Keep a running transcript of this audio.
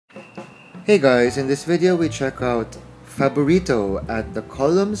Hey guys, in this video we check out Faburrito at the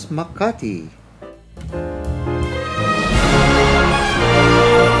Columns Makati.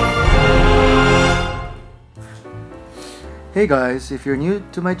 Hey guys, if you're new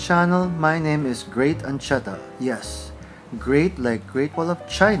to my channel, my name is Great Ancheta. Yes, great like Great Wall of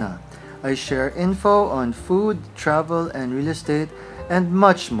China. I share info on food, travel, and real estate, and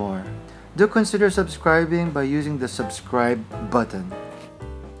much more. Do consider subscribing by using the subscribe button.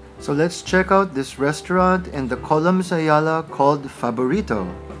 So let's check out this restaurant in the Columns Ayala called Faburrito.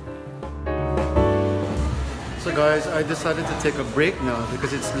 So guys, I decided to take a break now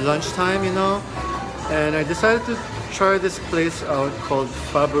because it's lunchtime, you know, and I decided to try this place out called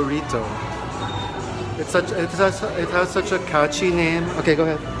Faburrito. It has such a catchy name. Okay, go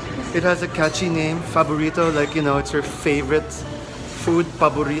ahead. It has a catchy name, Faburrito, like, you know, it's your favorite food,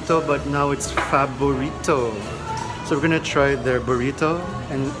 paborito, but now it's Faburrito. So we're gonna try their burrito,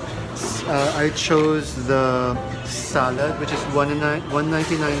 and I chose the salad, which is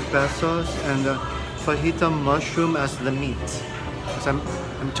 199 pesos, and the fajita mushroom as the meat. Because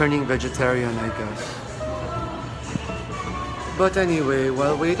I'm turning vegetarian, I guess. But anyway,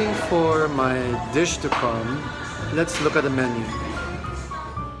 while waiting for my dish to come, let's look at the menu.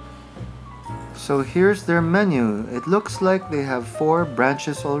 So here's their menu. It looks like they have 4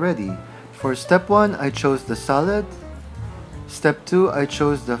 branches already. For step 1, I chose the salad. Step 2, I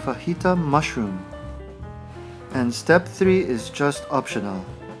chose the fajita mushroom. And step 3 is just optional.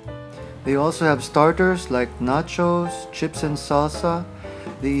 They also have starters like nachos, chips and salsa.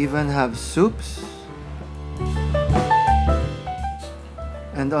 They even have soups.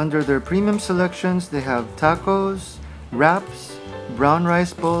 And under their premium selections, they have tacos, wraps, brown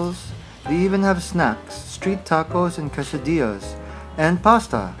rice bowls. They even have snacks, street tacos and quesadillas, and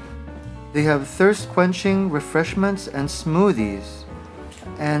pasta. They have thirst-quenching refreshments and smoothies.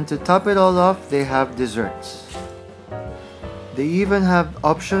 And to top it all off, they have desserts. They even have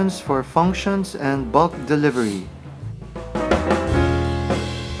options for functions and bulk delivery.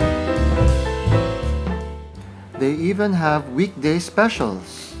 They even have weekday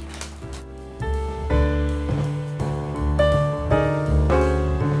specials.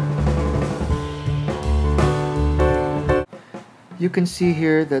 You can see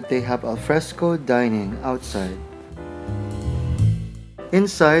here that they have alfresco dining outside.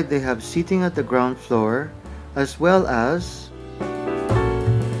 Inside, they have seating at the ground floor, as well as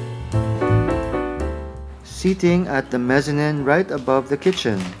seating at the mezzanine right above the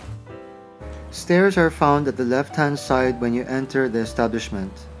kitchen. Stairs are found at the left-hand side when you enter the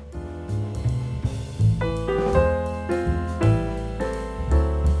establishment.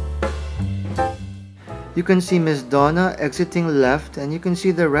 You can see Miss Donna exiting left, and you can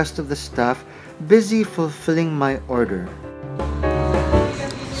see the rest of the staff busy fulfilling my order.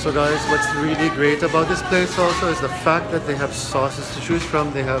 So guys, what's really great about this place also is the fact that they have sauces to choose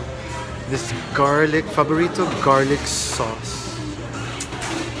from. They have this garlic, Faburrito garlic sauce.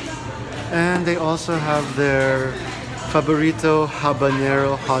 And they also have their Faburrito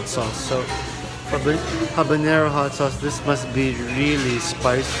habanero hot sauce. So habanero hot sauce, this must be really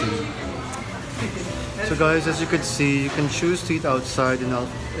spicy. So guys, as you can see, you can choose to eat outside in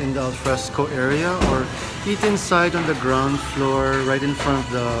the alfresco area, or eat inside on the ground floor right in front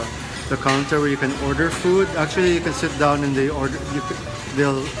of the counter where you can order food. Actually, you can sit down and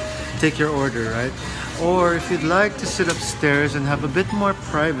they'll take your order, right? Or if you'd like to sit upstairs and have a bit more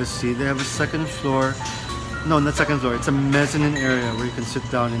privacy, they have a second floor. No, not second floor. It's a mezzanine area where you can sit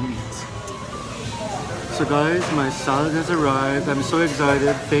down and eat. So guys, my salad has arrived. I'm so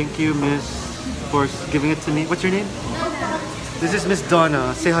excited. Thank you, Miss, for giving it to me. What's your name? This is Miss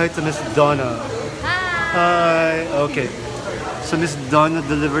Donna. Say hi to Miss Donna. Hi. Okay. So Miss Donna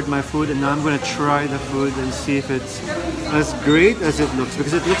delivered my food, and now I'm going to try the food and see if it's as great as it looks,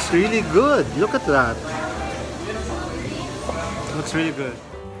 because it looks really good. Look at that. It looks really good.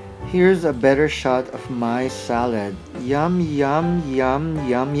 Here's a better shot of my salad. Yum, yum, yum,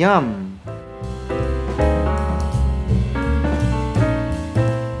 yum, yum.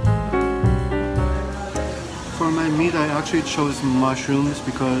 For my meat, I actually chose mushrooms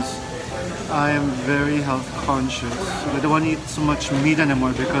because I am very health conscious. I don't want to eat so much meat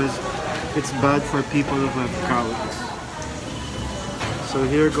anymore because it's bad for people who have gout. So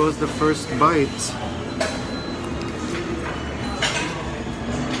here goes the first bite.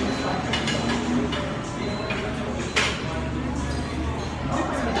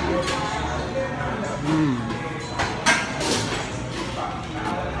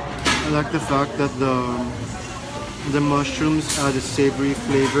 I like the fact that the mushrooms add a savory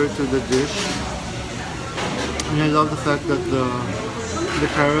flavor to the dish. And I love the fact that the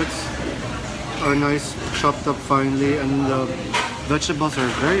carrots are nice, chopped up finely, and the vegetables are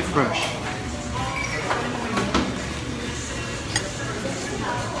very fresh.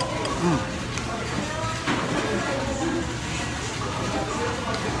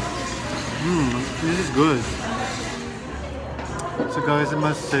 This is good. So guys, I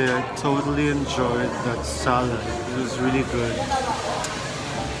must say I totally enjoyed that salad. It was really good.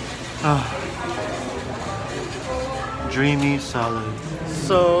 Dreamy salad.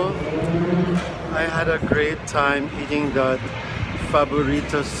 So I had a great time eating that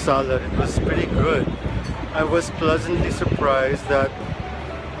Faburrito salad. It was pretty good. I was pleasantly surprised that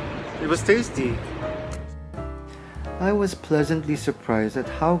it was tasty. I was pleasantly surprised at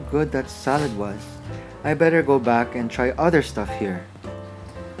how good that salad was. I better go back and try other stuff here.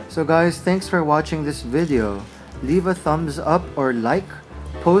 So guys, thanks for watching this video. Leave a thumbs up or like.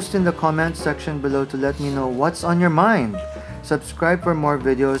 Post in the comment section below to let me know what's on your mind. Subscribe for more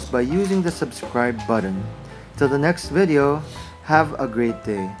videos by using the subscribe button. Till the next video, have a great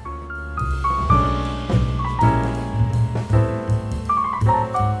day.